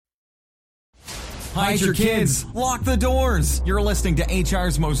hide your kids, lock the doors. You're listening to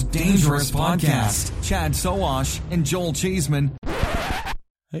HR's most dangerous podcast. Chad Sowash and Joel Cheeseman.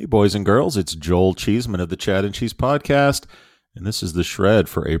 Hey, boys and girls, it's Joel Cheeseman of the Chad and Cheese Podcast, and this is the Shred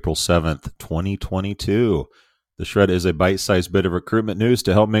for April 7th, 2022. The Shred is a bite-sized bit of recruitment news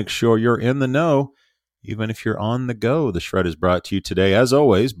to help make sure you're in the know, even if you're on the go. The Shred is brought to you today, as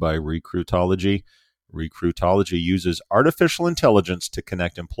always, by Recruitology. Recruitology uses artificial intelligence to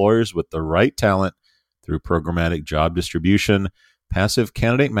connect employers with the right talent through programmatic job distribution, passive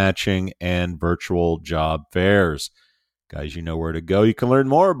candidate matching, and virtual job fairs. Guys, you know where to go. You can learn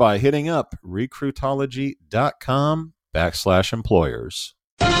more by hitting up recruitology.com/employers.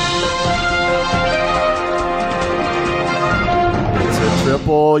 It's a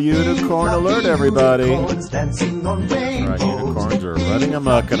triple unicorn alert, everybody. That's right, unicorns are running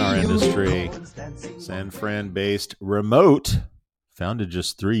amok in our industry. San Fran-based Remote, founded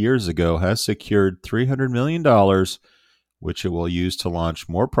just 3 years ago, has secured $300 million, which it will use to launch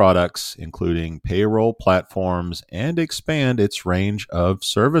more products, including payroll platforms, and expand its range of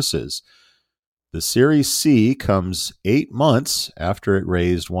services. The Series C comes 8 months after it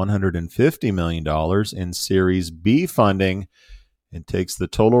raised $150 million in Series B funding and takes the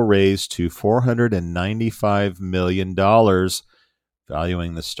total raise to $495 million,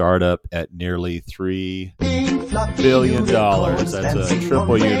 valuing the startup at nearly $3 billion. That's a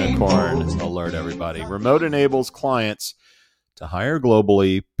triple unicorn alert, everybody. Remote enables clients to hire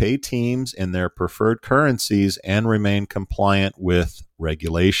globally, pay teams in their preferred currencies, and remain compliant with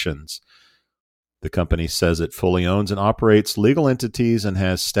regulations. The company says it fully owns and operates legal entities and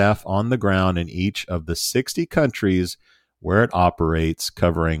has staff on the ground in each of the 60 countries where it operates,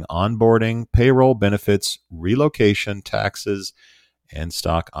 covering onboarding, payroll, benefits, relocation, taxes, and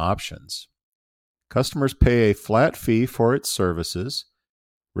stock options. Customers pay a flat fee for its services.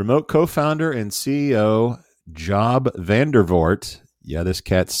 Remote co-founder and CEO Job Vandervoort, this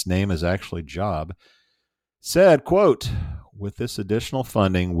cat's name is actually Job, said, quote, "With this additional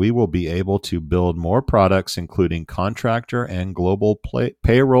funding, we will be able to build more products, including contractor and global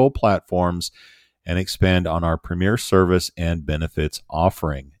payroll platforms, and expand on our premier service and benefits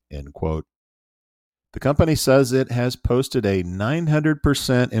offering," end quote. The company says it has posted a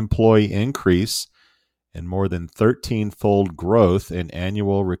 900% employee increase and more than 13-fold growth in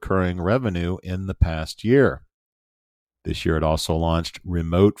annual recurring revenue in the past year. This year, it also launched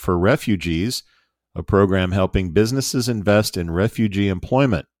Remote for Refugees, a program helping businesses invest in refugee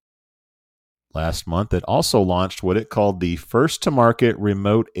employment. Last month, it also launched what it called the first-to-market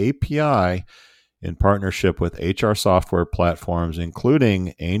Remote API in partnership with HR software platforms,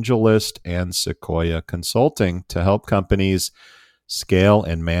 including AngelList and Sequoia Consulting, to help companies scale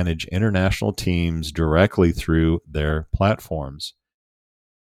and manage international teams directly through their platforms.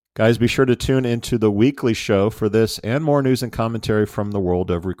 Guys, be sure to tune into the weekly show for this and more news and commentary from the world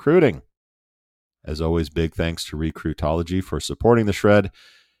of recruiting. As always, big thanks to Recruitology for supporting the Shred.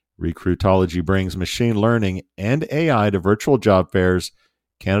 Recruitology brings machine learning and AI to virtual job fairs,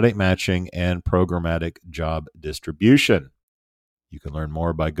 candidate matching, and programmatic job distribution. You can learn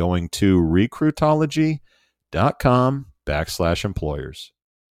more by going to recruitology.com/employers.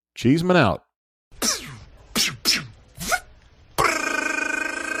 Cheeseman out.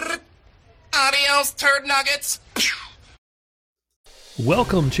 Adios, turd nuggets.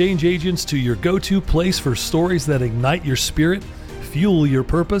 Welcome, change agents, to your go-to place for stories that ignite your spirit, fuel your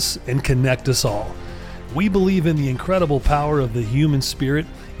purpose, and connect us all. We believe in the incredible power of the human spirit,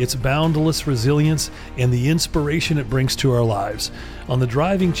 its boundless resilience, and the inspiration it brings to our lives. On the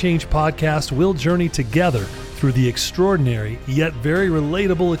Driving Change podcast, we'll journey together through the extraordinary yet very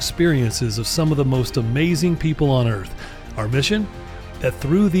relatable experiences of some of the most amazing people on earth. Our mission? That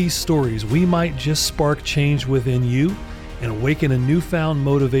through these stories, we might just spark change within you and awaken a newfound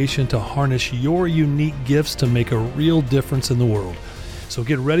motivation to harness your unique gifts to make a real difference in the world. So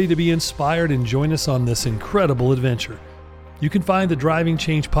get ready to be inspired and join us on this incredible adventure. You can find the Driving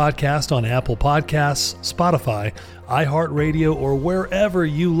Change podcast on Apple Podcasts, Spotify, iHeartRadio, or wherever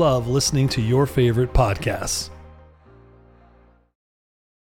you love listening to your favorite podcasts.